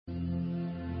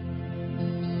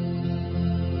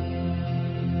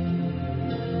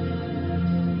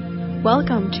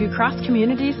Welcome to Cross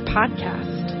Communities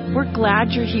Podcast. We're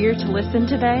glad you're here to listen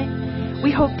today.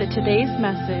 We hope that today's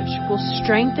message will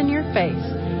strengthen your faith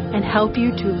and help you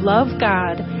to love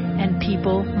God and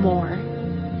people more.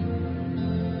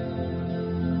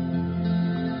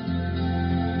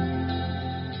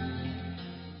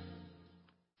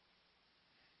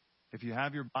 If you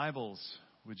have your Bibles,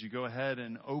 would you go ahead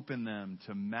and open them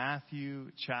to Matthew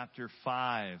chapter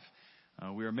 5.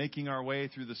 We are making our way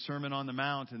through the Sermon on the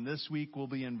Mount, and this week we'll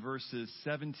be in verses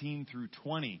 17 through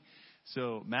 20.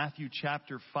 So Matthew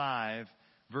chapter 5,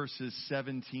 verses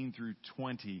 17 through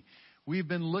 20. We've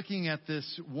been looking at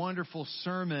this wonderful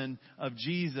sermon of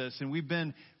Jesus, and we've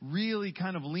been really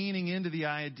kind of leaning into the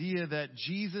idea that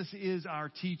Jesus is our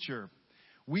teacher.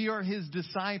 We are his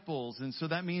disciples, and so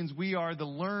that means we are the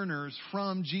learners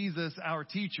from Jesus, our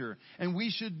teacher. And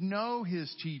we should know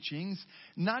his teachings,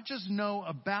 not just know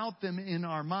about them in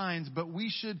our minds, but we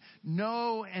should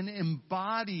know and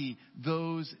embody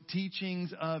those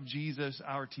teachings of Jesus,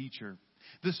 our teacher.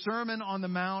 The Sermon on the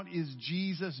Mount is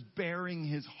Jesus bearing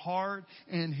his heart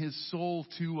and his soul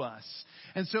to us.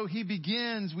 And so he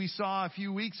begins, we saw a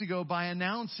few weeks ago, by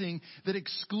announcing that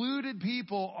excluded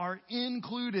people are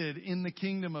included in the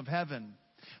kingdom of heaven.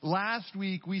 Last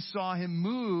week, we saw him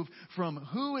move from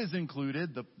who is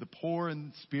included, the poor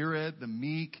in spirit, the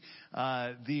meek,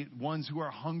 the ones who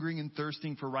are hungering and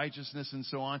thirsting for righteousness and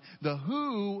so on. The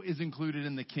who is included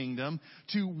in the kingdom,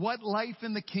 to what life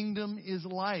in the kingdom is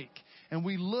like. And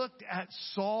we looked at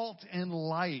salt and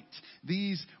light,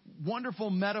 these wonderful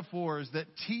metaphors that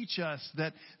teach us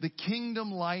that the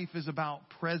kingdom life is about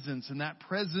presence, and that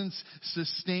presence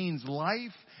sustains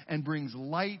life and brings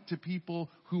light to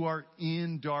people who are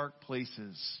in dark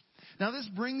places. Now, this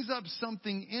brings up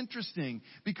something interesting,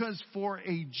 because for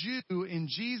a Jew in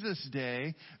Jesus'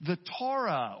 day, the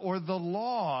Torah, or the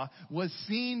law, was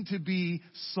seen to be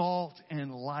salt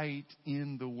and light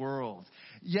in the world.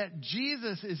 Yet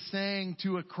Jesus is saying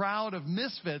to a crowd of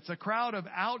misfits, a crowd of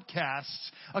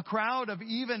outcasts, a crowd of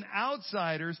even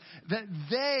outsiders, that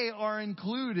they are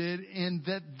included in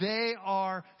that they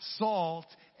are salt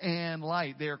and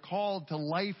light. They are called to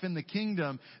life in the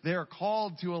kingdom. They are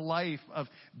called to a life of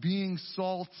being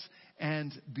salt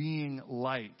and being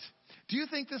light. Do you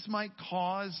think this might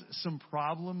cause some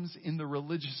problems in the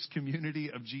religious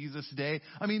community of Jesus' day?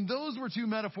 I mean, those were two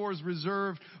metaphors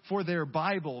reserved for their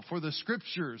Bible, for the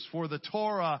scriptures, for the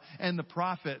Torah and the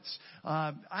prophets.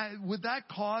 Would that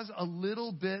cause a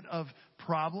little bit of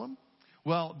problem?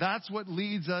 Well, that's what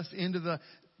leads us into the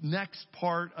next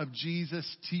part of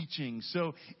Jesus' teaching.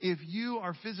 So if you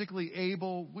are physically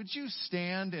able, would you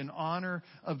stand in honor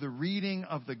of the reading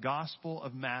of the Gospel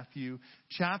of Matthew,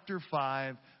 chapter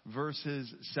 5,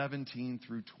 verses 17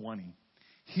 through 20.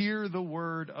 Hear the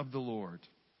word of the Lord.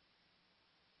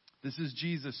 This is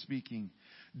Jesus speaking.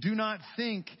 Do not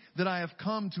think that I have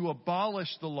come to abolish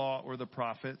the law or the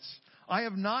prophets. I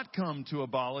have not come to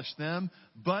abolish them,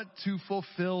 but to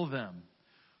fulfill them.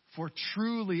 For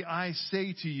truly I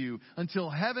say to you, until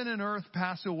heaven and earth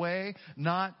pass away,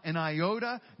 not an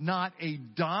iota, not a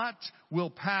dot will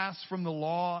pass from the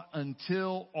law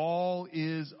until all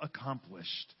is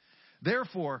accomplished.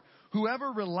 Therefore,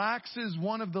 whoever relaxes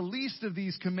one of the least of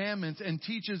these commandments and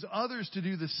teaches others to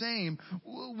do the same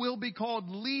will be called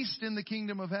least in the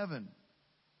kingdom of heaven.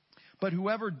 But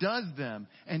whoever does them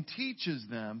and teaches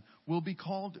them will be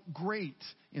called great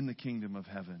in the kingdom of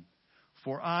heaven.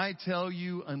 For I tell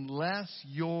you, unless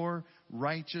your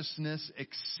righteousness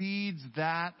exceeds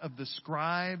that of the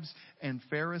scribes and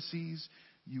Pharisees,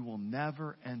 you will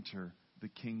never enter the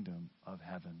kingdom of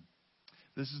heaven.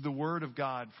 This is the word of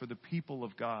God for the people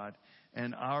of God,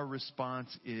 and our response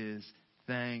is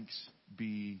thanks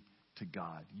be to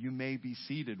God. You may be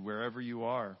seated wherever you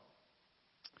are.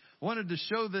 I wanted to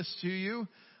show this to you.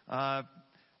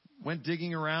 Went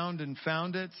digging around and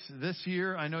found it. This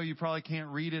year, I know you probably can't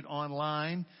read it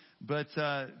online, but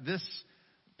this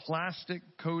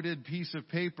plastic-coated piece of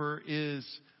paper is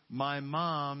my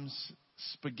mom's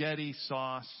spaghetti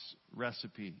sauce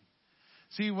recipe.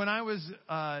 See, when I was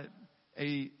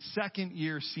a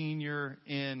second-year senior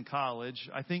in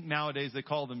college, I think nowadays they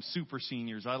call them super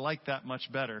seniors. I like that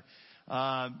much better.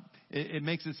 It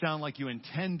makes it sound like you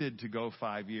intended to go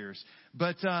 5 years.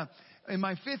 But in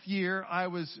my 5th year, I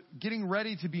was getting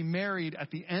ready to be married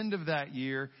at the end of that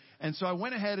year. And so I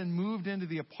went ahead and moved into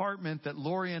the apartment that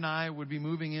Lori and I would be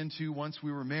moving into once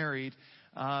we were married.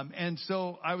 And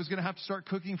so I was going to have to start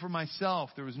cooking for myself.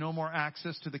 There was no more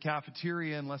access to the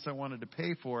cafeteria unless I wanted to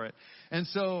pay for it. And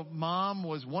so Mom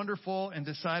was wonderful and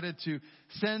decided to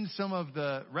send some of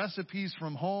the recipes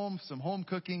from home, some home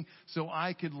cooking, so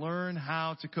I could learn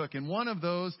how to cook. And one of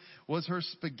those was her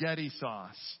spaghetti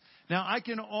sauce. Now,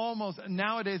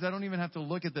 nowadays, I don't even have to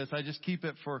look at this. I just keep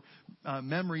it for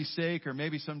memory's sake, or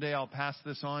maybe someday I'll pass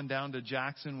this on down to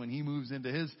Jackson when he moves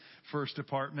into his first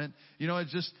apartment.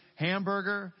 It's just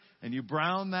hamburger, and you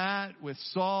brown that with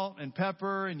salt and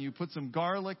pepper, and you put some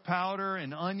garlic powder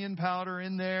and onion powder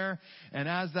in there. And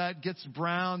as that gets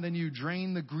brown, then you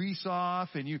drain the grease off,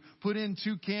 and you put in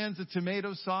 2 cans of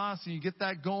tomato sauce, and you get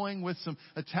that going with some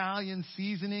Italian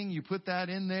seasoning. You put that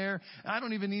in there. I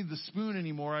don't even need the spoon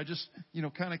anymore. I just,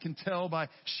 kind of can tell by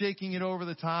shaking it over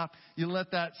the top. You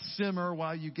let that simmer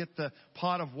while you get the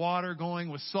pot of water going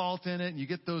with salt in it, and you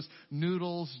get those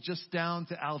noodles just down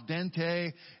to al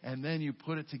dente, and then you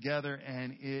put it together,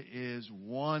 and it is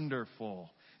wonderful.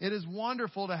 It is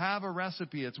wonderful to have a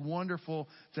recipe. It's wonderful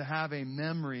to have a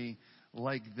memory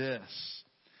like this.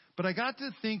 But I got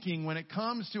to thinking, when it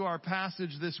comes to our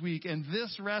passage this week and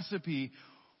this recipe,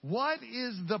 what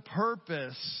is the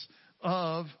purpose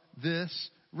of this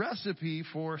recipe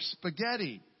for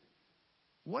spaghetti?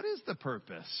 What is the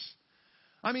purpose?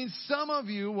 Some of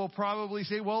you will probably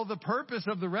say, well, the purpose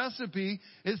of the recipe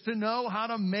is to know how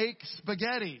to make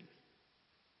spaghetti.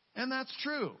 And that's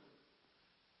true.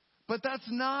 But that's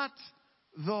not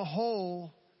the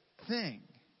whole thing.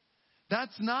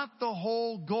 That's not the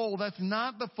whole goal. That's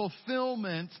not the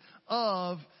fulfillment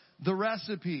of the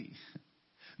recipe.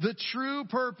 The true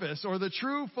purpose or the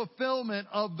true fulfillment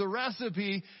of the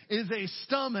recipe is a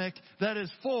stomach that is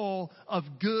full of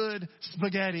good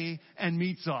spaghetti and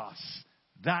meat sauce.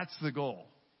 That's the goal.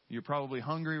 You're probably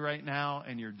hungry right now,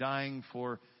 and you're dying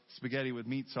for spaghetti with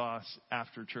meat sauce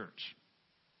after church.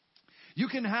 You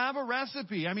can have a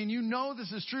recipe.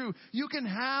 This is true. You can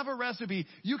have a recipe.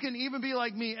 You can even be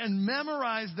like me and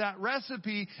memorize that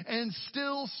recipe and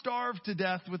still starve to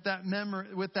death with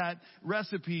that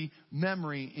recipe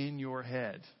memory in your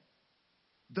head.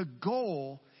 The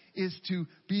goal is to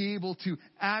be able to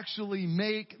actually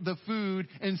make the food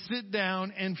and sit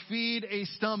down and feed a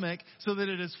stomach so that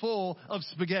it is full of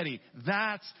spaghetti.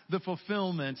 That's the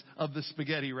fulfillment of the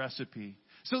spaghetti recipe.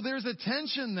 So there's a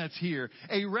tension that's here.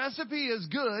 A recipe is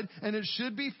good and it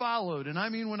should be followed.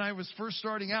 And when I was first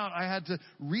starting out, I had to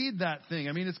read that thing.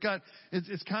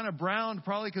 It's kind of browned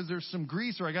probably because there's some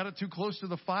grease, or I got it too close to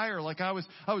the fire. I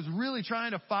was really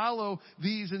trying to follow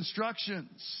these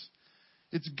instructions.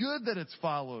 It's good that it's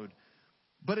followed,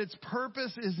 but its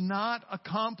purpose is not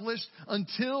accomplished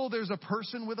until there's a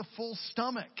person with a full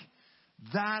stomach.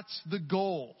 That's the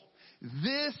goal.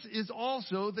 This is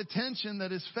also the tension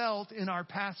that is felt in our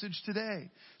passage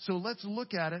today. So let's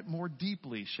look at it more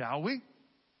deeply, shall we?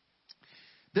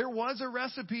 There was a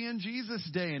recipe in Jesus'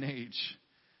 day and age,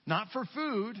 not for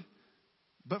food,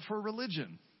 but for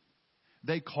religion.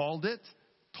 They called it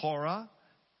Torah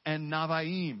and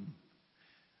Navaim,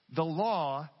 the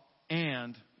law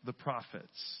and the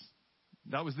prophets.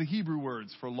 That was the Hebrew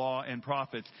words for law and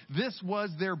prophets. This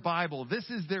was their Bible. This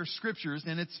is their scriptures,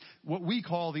 and it's what we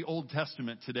call the Old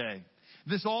Testament today.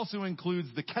 This also includes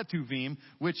the Ketuvim,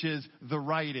 which is the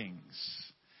writings.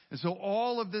 And so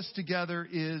all of this together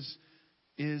is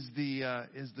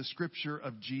the scripture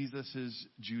of Jesus'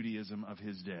 Judaism of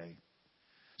his day.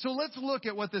 So let's look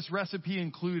at what this recipe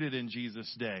included in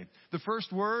Jesus' day. The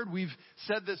first word, we've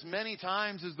said this many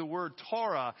times, is the word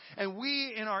Torah. And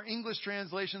we, in our English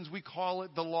translations, we call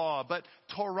it the law. But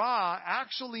Torah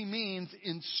actually means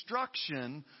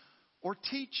instruction or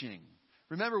teaching.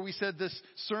 Remember, we said this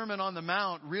Sermon on the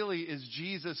Mount really is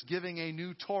Jesus giving a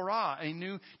new Torah, a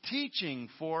new teaching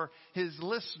for his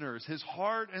listeners, his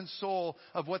heart and soul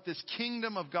of what this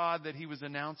kingdom of God that he was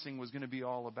announcing was going to be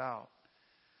all about.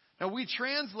 Now, we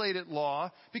translate it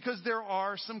law because there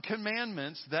are some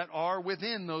commandments that are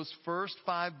within those first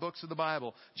 5 books of the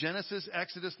Bible: Genesis,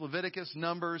 Exodus, Leviticus,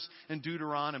 Numbers, and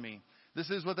Deuteronomy. This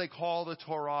is what they call the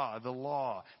Torah, the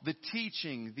law, the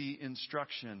teaching, the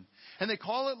instruction. And they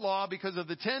call it law because of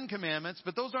the 10 commandments,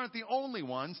 but those aren't the only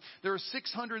ones. There are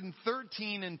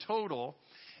 613 in total.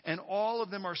 And all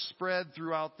of them are spread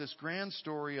throughout this grand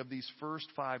story of these first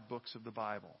 5 books of the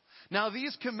Bible. Now,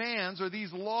 these commands or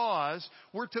these laws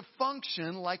were to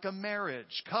function like a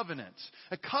marriage covenant.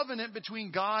 A covenant between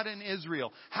God and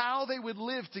Israel. How they would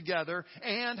live together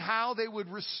and how they would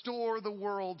restore the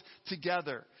world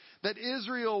together. That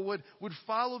Israel would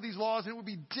follow these laws, and it would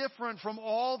be different from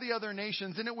all the other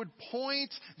nations, and it would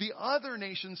point the other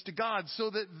nations to God so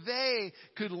that they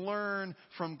could learn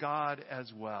from God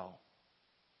as well.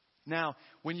 Now,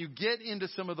 when you get into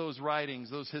some of those writings,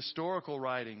 those historical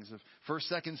writings of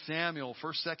 1st, 2nd Samuel,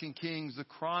 1st, 2nd Kings, the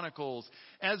Chronicles,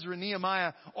 Ezra,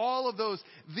 Nehemiah, all of those,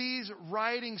 these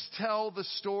writings tell the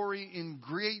story in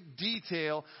great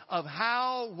detail of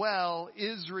how well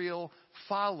Israel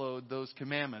followed those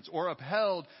commandments or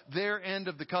upheld their end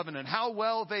of the covenant, how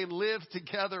well they lived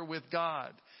together with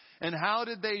God. And how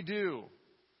did they do?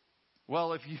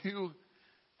 Well, if you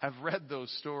have read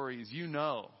those stories, you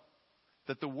know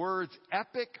that the words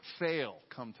epic fail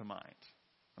come to mind.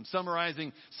 I'm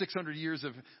summarizing 600 years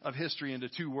of history into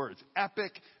 2 words.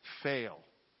 Epic fail.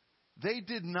 They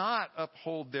did not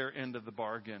uphold their end of the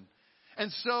bargain.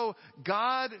 And so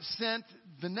God sent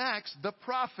the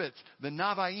prophets, the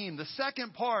Navaim, the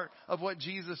second part of what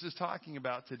Jesus is talking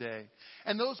about today.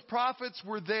 And those prophets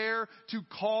were there to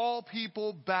call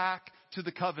people back to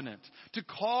the covenant, to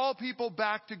call people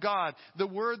back to God. The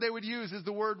word they would use is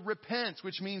the word repent,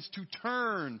 which means to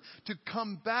turn, to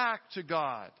come back to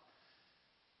God.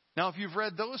 Now, if you've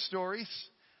read those stories,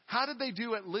 how did they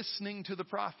do at listening to the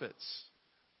prophets?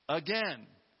 Again,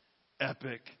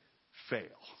 epic fail.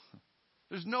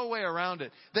 There's no way around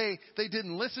it. They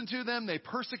didn't listen to them. They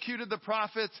persecuted the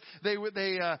prophets.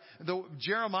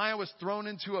 Jeremiah was thrown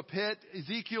into a pit.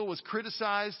 Ezekiel was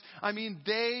criticized. I mean,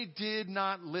 they did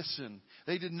not listen.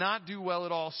 They did not do well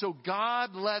at all. So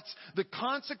God lets the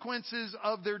consequences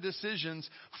of their decisions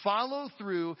follow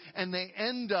through, and they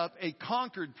end up a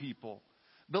conquered people.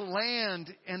 The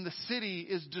land and the city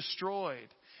is destroyed,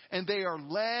 and they are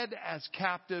led as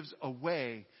captives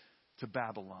away to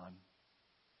Babylon.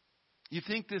 You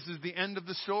think this is the end of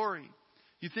the story.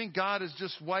 You think God has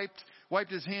just wiped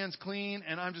his hands clean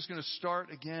and I'm just going to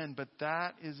start again. But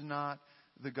that is not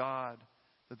the God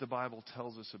that the Bible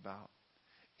tells us about.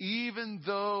 Even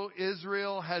though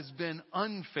Israel has been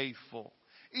unfaithful,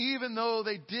 even though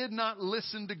they did not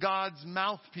listen to God's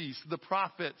mouthpiece, the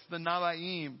prophets, the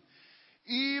Navaim,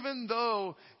 even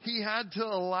though he had to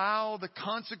allow the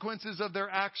consequences of their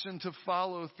action to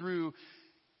follow through,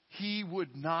 he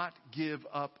would not give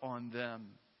up on them.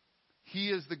 He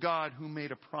is the God who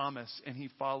made a promise and he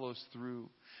follows through.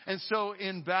 And so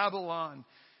in Babylon,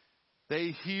 they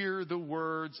hear the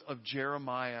words of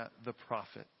Jeremiah the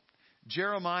prophet.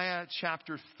 Jeremiah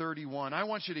chapter 31. I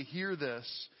want you to hear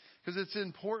this because it's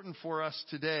important for us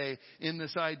today in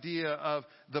this idea of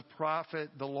the prophet,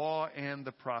 the law and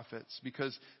the prophets,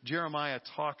 because Jeremiah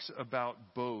talks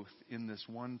about both in this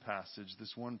one passage,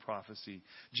 this one prophecy.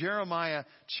 Jeremiah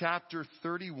chapter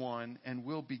 31, and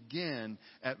we'll begin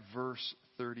at verse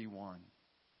 31.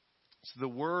 It's the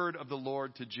word of the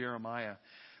Lord to Jeremiah.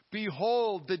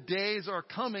 Behold, the days are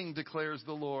coming, declares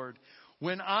the Lord,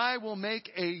 when I will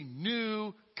make a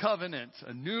new covenant,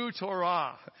 a new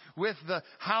Torah, with the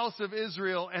house of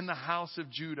Israel and the house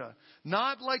of Judah.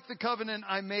 Not like the covenant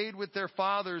I made with their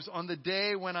fathers on the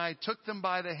day when I took them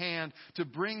by the hand to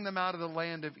bring them out of the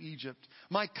land of Egypt.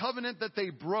 My covenant that they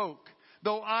broke,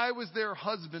 though I was their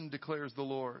husband, declares the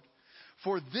Lord.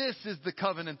 For this is the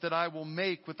covenant that I will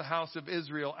make with the house of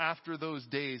Israel after those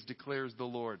days, declares the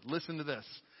Lord. Listen to this.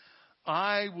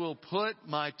 I will put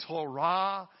my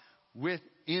Torah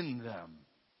within them,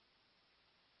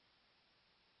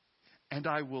 and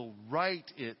I will write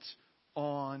it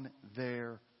on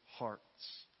their hearts.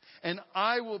 And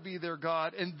I will be their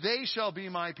God, and they shall be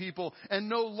my people. And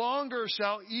no longer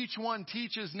shall each one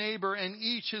teach his neighbor and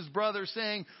each his brother,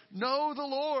 saying, Know the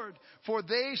Lord, for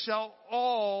they shall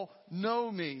all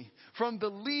know me. From the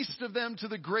least of them to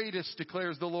the greatest,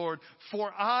 declares the Lord.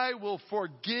 For I will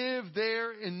forgive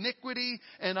their iniquity,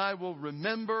 and I will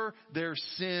remember their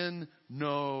sin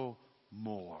no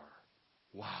more.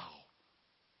 Wow.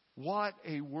 What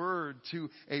a word to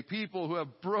a people who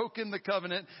have broken the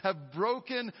covenant, have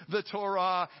broken the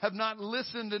Torah, have not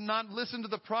listened to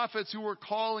the prophets who were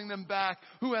calling them back,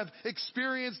 who have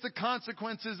experienced the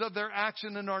consequences of their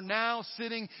action and are now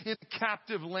sitting in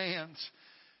captive lands.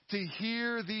 To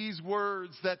hear these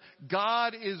words that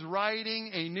God is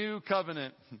writing a new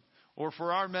covenant, or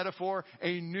for our metaphor,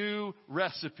 a new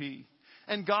recipe.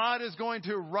 And God is going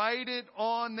to write it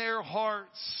on their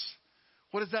hearts.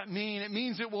 What does that mean? It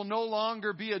means it will no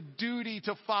longer be a duty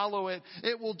to follow it.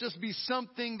 It will just be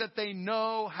something that they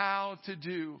know how to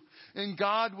do. And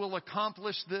God will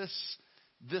accomplish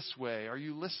this way. Are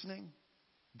you listening?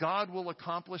 God will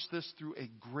accomplish this through a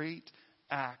great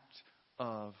act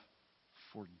of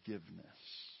forgiveness.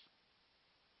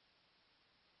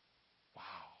 Wow.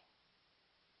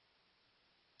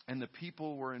 And the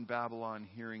people were in Babylon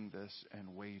hearing this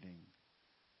and waiting.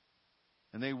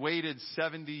 And they waited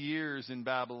 70 years in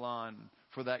Babylon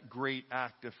for that great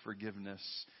act of forgiveness,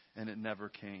 and it never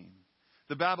came.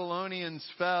 The Babylonians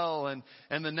fell, and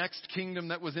the next kingdom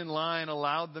that was in line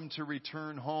allowed them to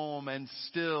return home, and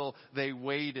still they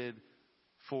waited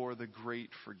for the great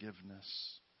forgiveness.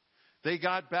 They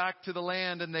got back to the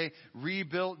land and they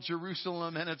rebuilt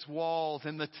Jerusalem and its walls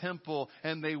and the temple,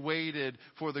 and they waited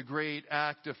for the great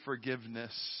act of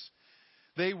forgiveness.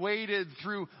 They waited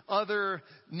through other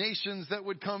nations that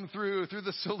would come through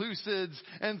the Seleucids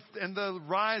and the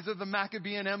rise of the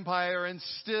Maccabean Empire, and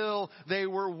still they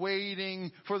were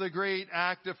waiting for the great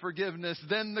act of forgiveness.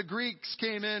 Then the Greeks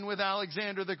came in with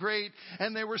Alexander the Great,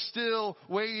 and they were still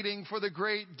waiting for the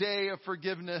great day of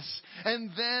forgiveness.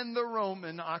 And then the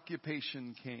Roman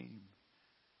occupation came,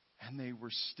 and they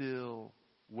were still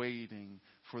waiting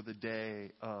for the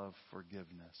day of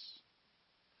forgiveness.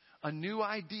 A new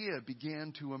idea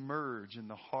began to emerge in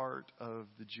the heart of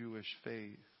the Jewish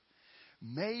faith.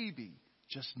 Maybe,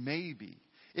 just maybe,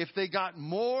 if they got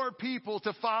more people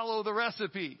to follow the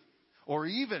recipe, or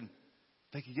even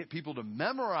they could get people to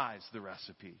memorize the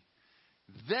recipe,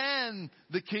 then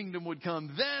the kingdom would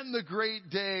come. Then the great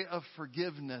day of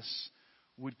forgiveness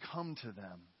would come to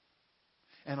them.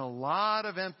 And a lot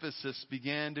of emphasis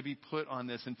began to be put on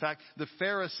this. In fact, the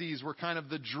Pharisees were kind of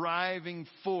the driving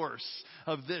force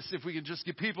of this. If we could just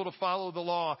get people to follow the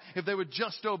law, if they would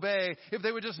just obey, if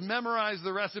they would just memorize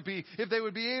the recipe, if they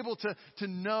would be able to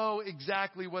know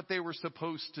exactly what they were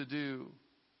supposed to do.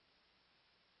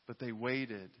 But they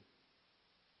waited,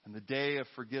 and the day of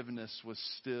forgiveness was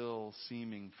still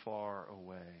seeming far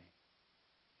away.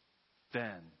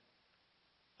 Then,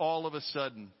 all of a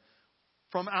sudden,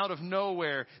 from out of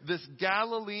nowhere, this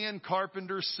Galilean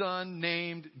carpenter's son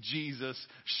named Jesus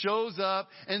shows up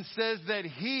and says that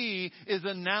he is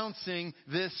announcing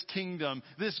this kingdom,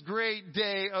 this great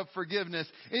day of forgiveness.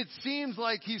 It seems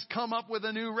like he's come up with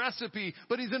a new recipe,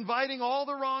 but he's inviting all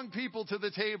the wrong people to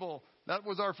the table. That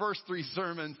was our first 3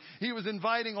 sermons. He was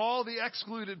inviting all the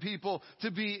excluded people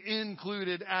to be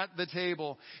included at the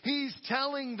table. He's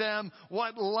telling them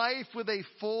what life with a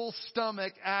full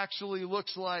stomach actually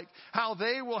looks like. How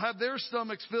they will have their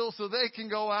stomachs filled so they can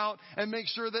go out and make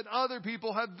sure that other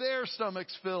people have their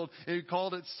stomachs filled. He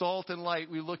called it salt and light.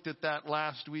 We looked at that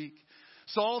last week.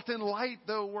 Salt and light,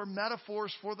 though, were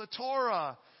metaphors for the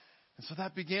Torah. And so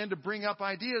that began to bring up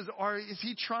ideas. Is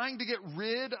he trying to get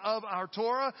rid of our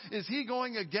Torah? Is he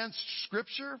going against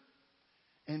Scripture?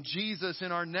 And Jesus,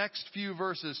 in our next few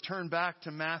verses, turn back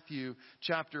to Matthew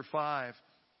chapter 5.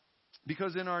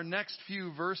 Because in our next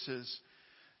few verses,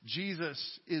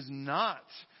 Jesus is not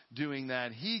doing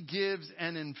that. He gives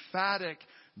an emphatic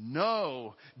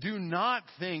no. Do not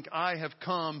think I have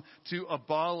come to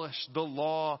abolish the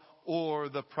law or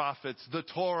the prophets, the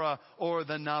Torah or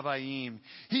the Nevi'im.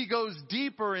 He goes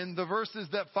deeper in the verses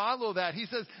that follow that. He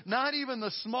says, not even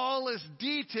the smallest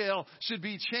detail should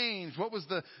be changed. What was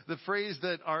the phrase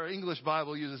that our English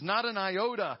Bible uses? Not an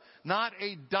iota, not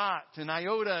a dot. An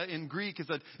iota in Greek is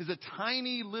a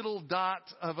tiny little dot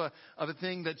of a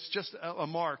thing that's just a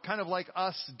mark, kind of like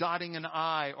us dotting an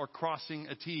I or crossing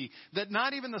a T. That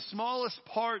not even the smallest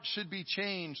part should be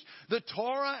changed. The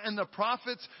Torah and the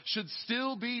prophets should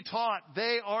still be taught.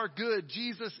 They are good.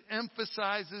 Jesus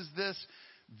emphasizes this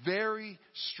very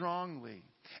strongly.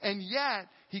 And yet,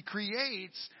 he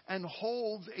creates and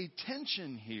holds a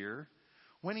tension here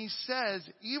when he says,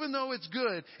 even though it's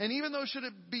good, and even though should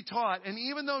it be taught, and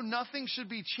even though nothing should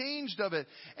be changed of it,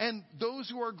 and those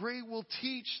who are great will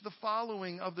teach the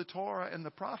following of the Torah and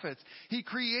the prophets, he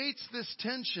creates this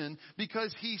tension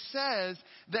because he says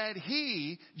that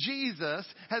he, Jesus,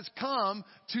 has come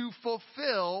to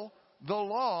fulfill the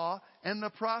law and the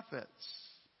prophets.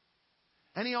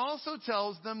 And he also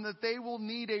tells them that they will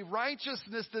need a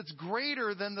righteousness that's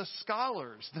greater than the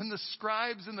scholars, than the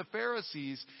scribes and the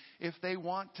Pharisees, if they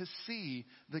want to see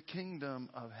the kingdom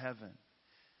of heaven.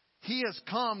 He has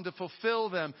come to fulfill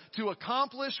them, to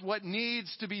accomplish what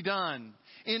needs to be done.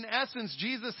 In essence,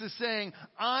 Jesus is saying,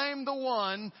 I'm the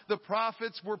one the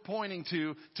prophets were pointing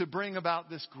to bring about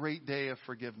this great day of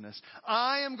forgiveness.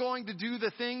 I am going to do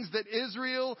the things that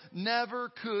Israel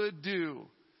never could do.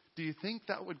 Do you think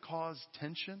that would cause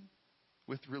tension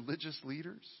with religious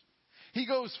leaders? He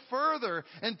goes further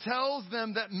and tells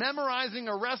them that memorizing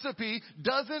a recipe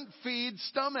doesn't feed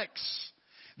stomachs.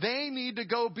 They need to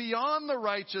go beyond the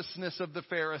righteousness of the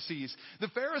Pharisees. The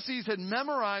Pharisees had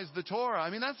memorized the Torah. I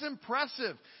mean, that's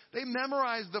impressive. They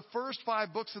memorized the first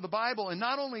 5 books of the Bible. And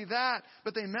not only that,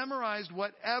 but they memorized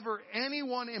whatever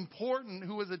anyone important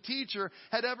who was a teacher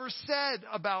had ever said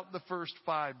about the first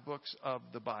 5 books of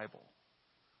the Bible.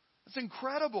 That's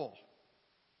incredible.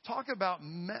 Talk about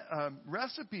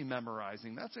recipe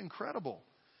memorizing. That's incredible.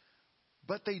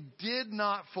 But they did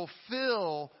not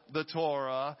fulfill the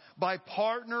Torah by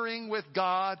partnering with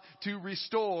God to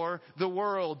restore the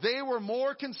world. They were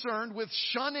more concerned with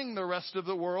shunning the rest of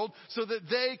the world so that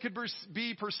they could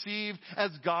be perceived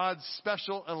as God's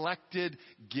special elected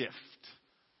gift.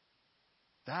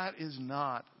 That is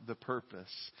not the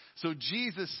purpose. So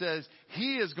Jesus says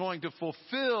he is going to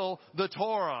fulfill the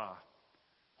Torah.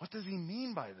 What does he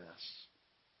mean by this?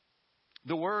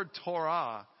 The word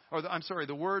Torah,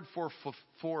 the word for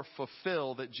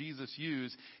fulfill that Jesus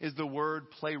used is the word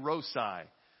plerosai.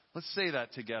 Let's say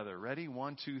that together. Ready?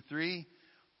 1, 2, 3.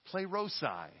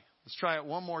 Plerosai. Let's try it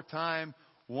one more time.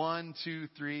 1, 2,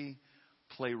 3.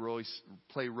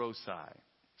 Plerosai.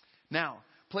 Now,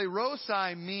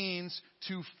 plerosai means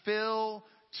to fill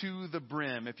to the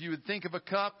brim. If you would think of a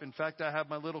cup, in fact, I have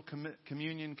my little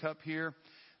communion cup here.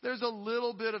 There's a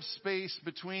little bit of space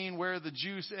between where the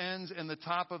juice ends and the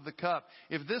top of the cup.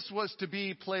 If this was to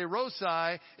be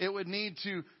plerosai, it would need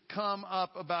to come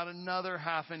up about another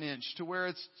half an inch to where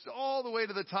it's all the way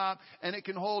to the top and it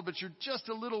can hold, but you're just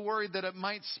a little worried that it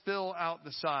might spill out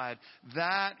the side.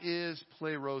 That is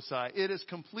plerosai. It is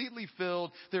completely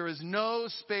filled. There is no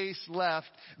space left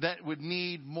that would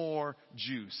need more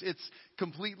juice. It's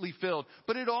completely filled.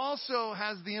 But it also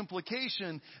has the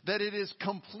implication that it is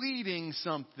completing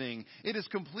something. It is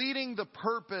completing the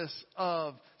purpose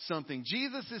of something.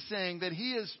 Jesus is saying that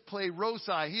he is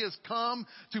plerosai. He has come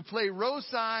to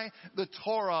plerosai the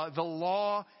Torah, the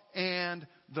law, and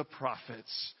the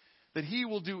prophets. That he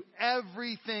will do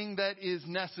everything that is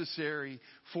necessary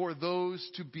for those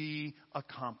to be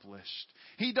accomplished.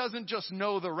 He doesn't just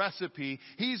know the recipe.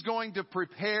 He's going to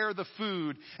prepare the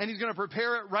food. And he's going to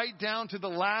prepare it right down to the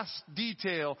last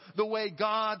detail, the way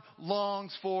God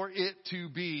longs for it to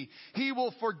be. He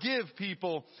will forgive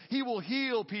people. He will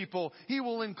heal people. He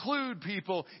will include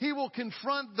people. He will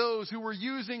confront those who were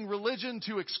using religion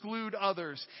to exclude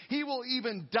others. He will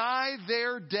even die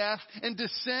their death and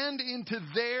descend into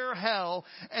their hell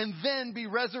and then be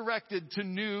resurrected to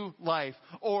new life,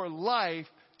 or life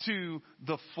to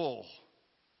the full.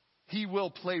 He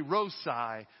will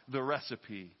plerosai the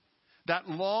recipe. That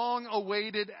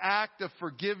long-awaited act of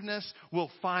forgiveness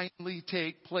will finally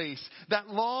take place. That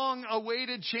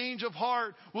long-awaited change of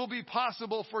heart will be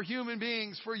possible for human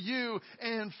beings, for you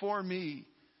and for me.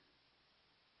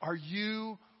 Are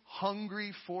you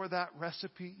hungry for that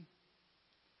recipe?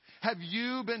 Have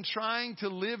you been trying to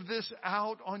live this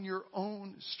out on your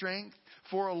own strength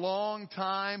for a long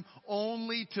time,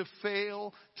 only to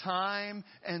fail time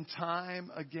and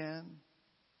time again?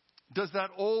 Does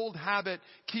that old habit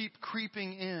keep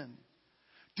creeping in?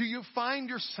 Do you find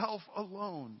yourself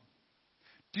alone?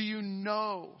 Do you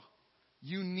know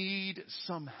you need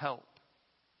some help?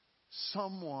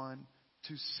 Someone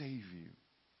to save you?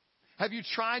 Have you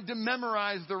tried to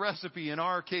memorize the recipe, in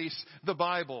our case, the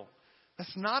Bible?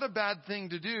 That's not a bad thing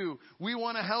to do. We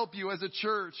want to help you as a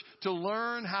church to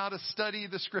learn how to study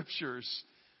the Scriptures.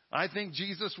 I think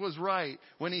Jesus was right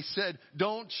when he said,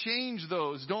 don't change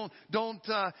those.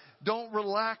 Don't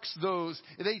relax those.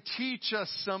 They teach us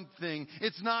something.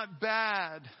 It's not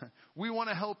bad. We want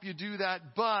to help you do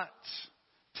that. But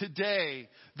today,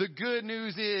 the good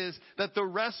news is that the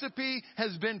recipe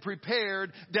has been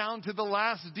prepared down to the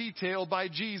last detail by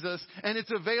Jesus, and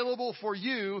it's available for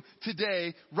you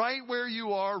today, right where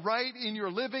you are, right in your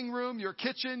living room, your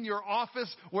kitchen, your office,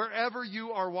 wherever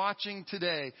you are watching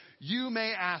today. You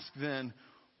may ask then,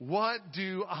 what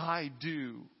do I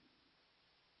do?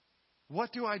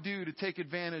 What do I do to take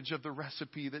advantage of the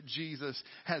recipe that Jesus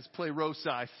has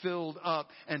plerosai, filled up,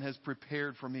 and has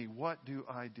prepared for me? What do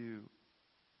I do?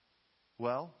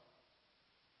 Well,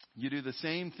 you do the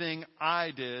same thing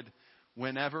I did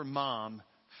whenever Mom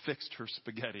fixed her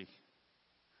spaghetti.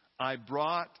 I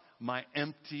brought my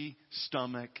empty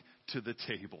stomach to the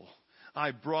table. I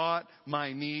brought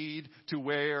my need to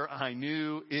where I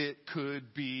knew it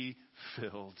could be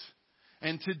filled.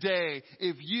 And today,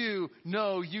 if you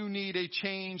know you need a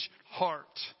changed heart,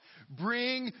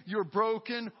 bring your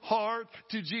broken heart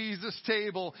to Jesus'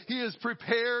 table. He has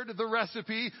prepared the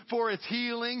recipe for its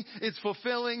healing, its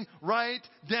fulfilling, right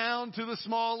down to the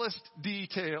smallest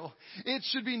detail. It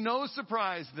should be no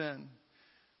surprise then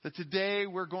that today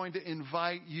we're going to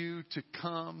invite you to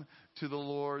come to the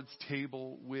Lord's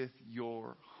table with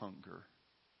your hunger.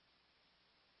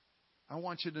 I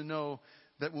want you to know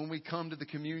that when we come to the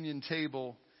communion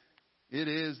table, it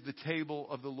is the table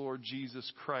of the Lord Jesus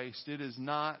Christ. It is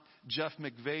not Jeff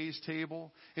McVay's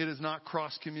table. It is not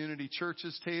Cross Community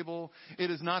Church's table. It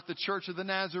is not the Church of the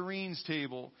Nazarenes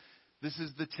table. This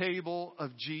is the table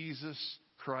of Jesus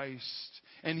Christ.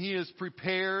 And He has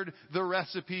prepared the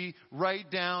recipe right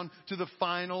down to the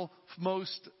final,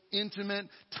 most intimate,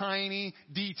 tiny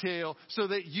detail so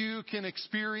that you can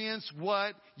experience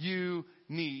what you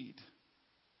need.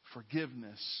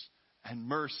 Forgiveness and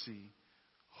mercy,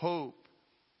 hope,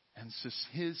 and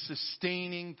His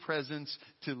sustaining presence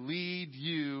to lead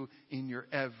you in your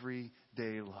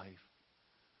everyday life.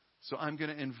 So I'm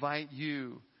going to invite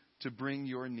you to bring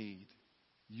your need,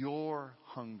 your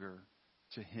hunger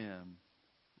to Him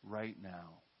right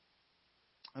now.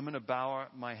 I'm going to bow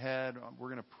my head. We're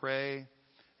going to pray.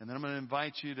 And then I'm going to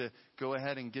invite you to go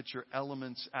ahead and get your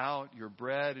elements out, your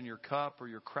bread and your cup or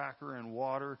your cracker and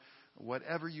water,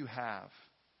 whatever you have.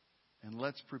 And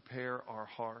let's prepare our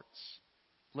hearts.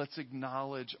 Let's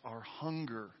acknowledge our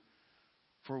hunger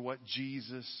for what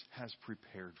Jesus has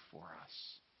prepared for us.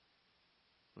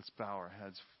 Let's bow our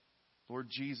heads. Lord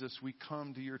Jesus, we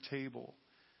come to your table,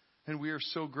 and we are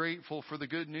so grateful for the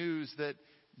good news that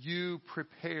you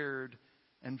prepared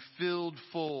and filled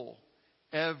full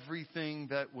everything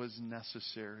that was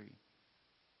necessary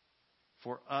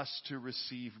for us to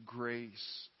receive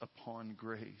grace upon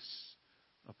grace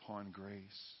upon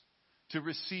grace. To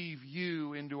receive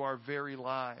you into our very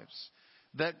lives,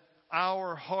 that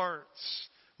our hearts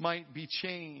might be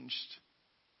changed,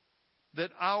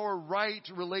 that our right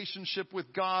relationship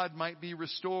with God might be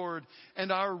restored, and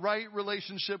our right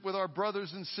relationship with our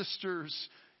brothers and sisters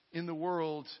in the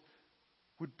world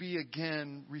would be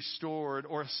again restored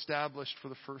or established for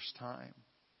the first time.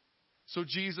 So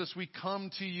Jesus, we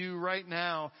come to you right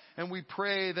now and we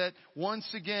pray that once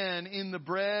again in the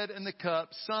bread and the cup,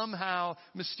 somehow,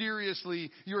 mysteriously,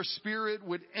 your Spirit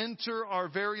would enter our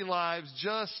very lives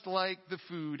just like the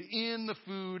food, in the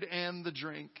food and the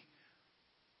drink.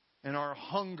 And our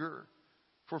hunger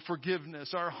for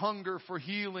forgiveness, our hunger for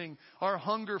healing, our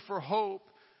hunger for hope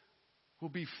will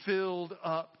be filled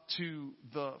up to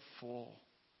the full.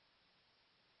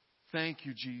 Thank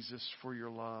you, Jesus, for your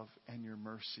love and your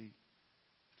mercy.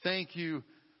 Thank you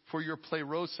for your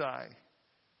plerosai,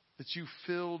 that you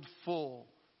filled full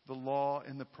the law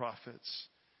and the prophets,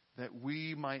 that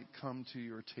we might come to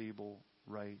your table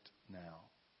right now.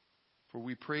 For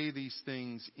we pray these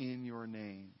things in your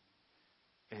name.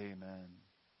 Amen.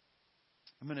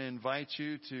 I'm going to invite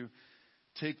you to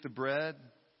take the bread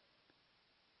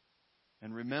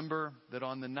and remember that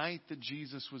on the night that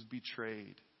Jesus was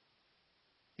betrayed,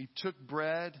 He took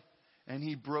bread and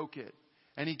He broke it.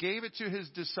 And He gave it to His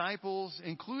disciples,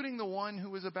 including the one who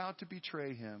was about to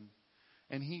betray Him.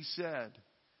 And He said,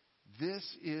 "This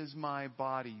is my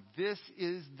body. This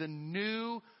is the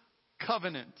new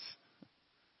covenant.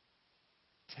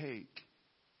 Take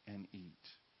and eat."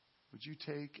 Would you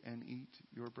take and eat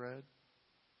your bread?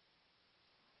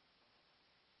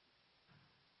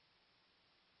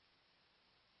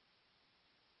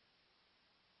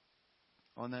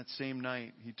 On that same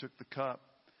night, He took the cup.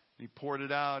 He poured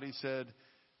it out. He said,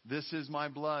 "This is my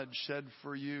blood shed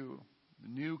for you, the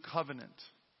new covenant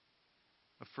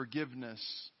of forgiveness.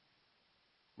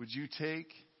 Would you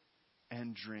take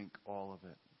and drink all of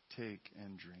it?" Take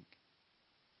and drink.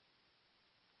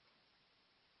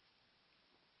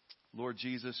 Lord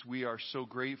Jesus, we are so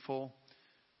grateful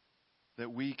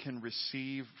that we can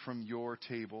receive from your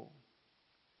table.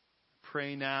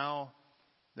 Pray now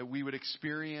that we would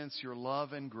experience your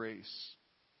love and grace.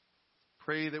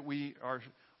 Pray that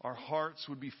our hearts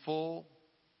would be full,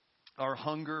 our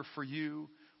hunger for you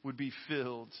would be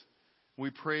filled.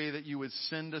 We pray that you would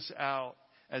send us out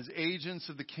as agents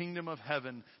of the kingdom of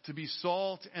heaven to be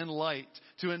salt and light,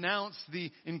 to announce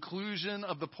the inclusion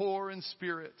of the poor in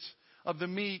spirit, of the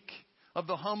meek, of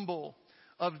the humble,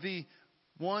 of the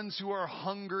ones who are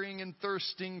hungering and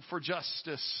thirsting for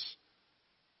justice.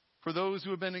 For those who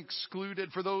have been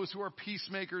excluded, for those who are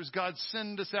peacemakers, God,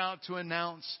 send us out to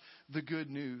announce the good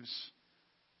news.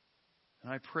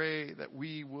 And I pray that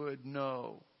we would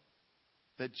know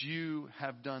that you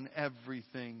have done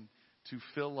everything to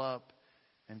fill up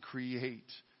and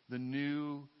create the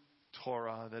new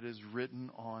Torah that is written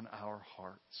on our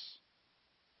hearts.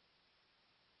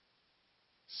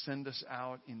 Send us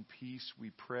out in peace, we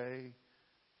pray.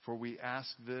 For we ask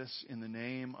this in the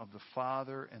name of the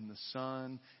Father and the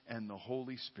Son and the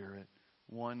Holy Spirit,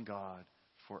 one God,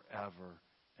 forever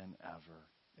and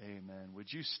ever. Amen.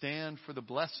 Would you stand for the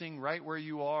blessing right where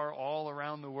you are all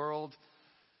around the world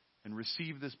and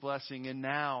receive this blessing? And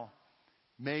now,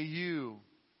 may you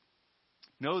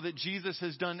know that Jesus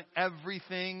has done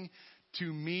everything to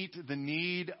meet the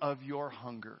need of your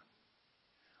hunger.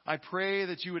 I pray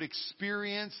that you would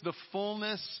experience the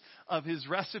fullness of His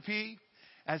recipe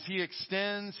as He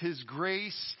extends His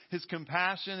grace, His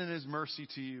compassion, and His mercy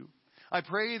to you. I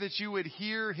pray that you would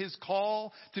hear His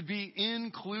call to be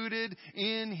included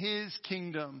in His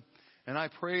kingdom. And I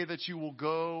pray that you will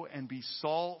go and be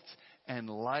salt and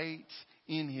light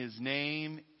in His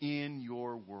name in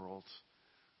your world.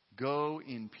 Go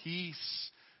in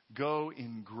peace, go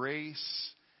in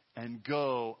grace, and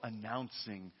go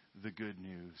announcing the good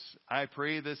news. I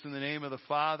pray this in the name of the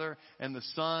Father and the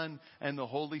Son and the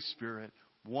Holy Spirit,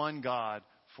 one God,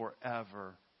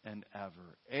 forever and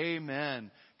ever.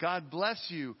 Amen. God bless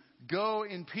you. Go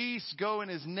in peace. Go in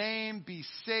His name. Be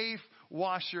safe.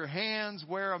 Wash your hands.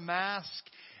 Wear a mask.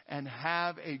 And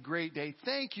have a great day.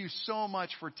 Thank you so much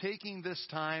for taking this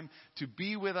time to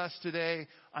be with us today.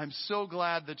 I'm so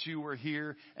glad that you were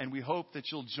here, and we hope that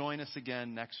you'll join us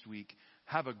again next week.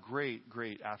 Have a great,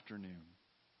 great afternoon.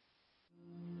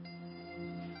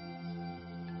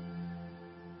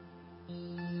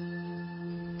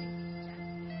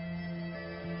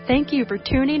 Thank you for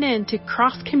tuning in to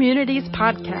Cross Communities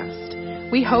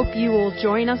Podcast. We hope you will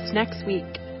join us next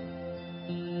week.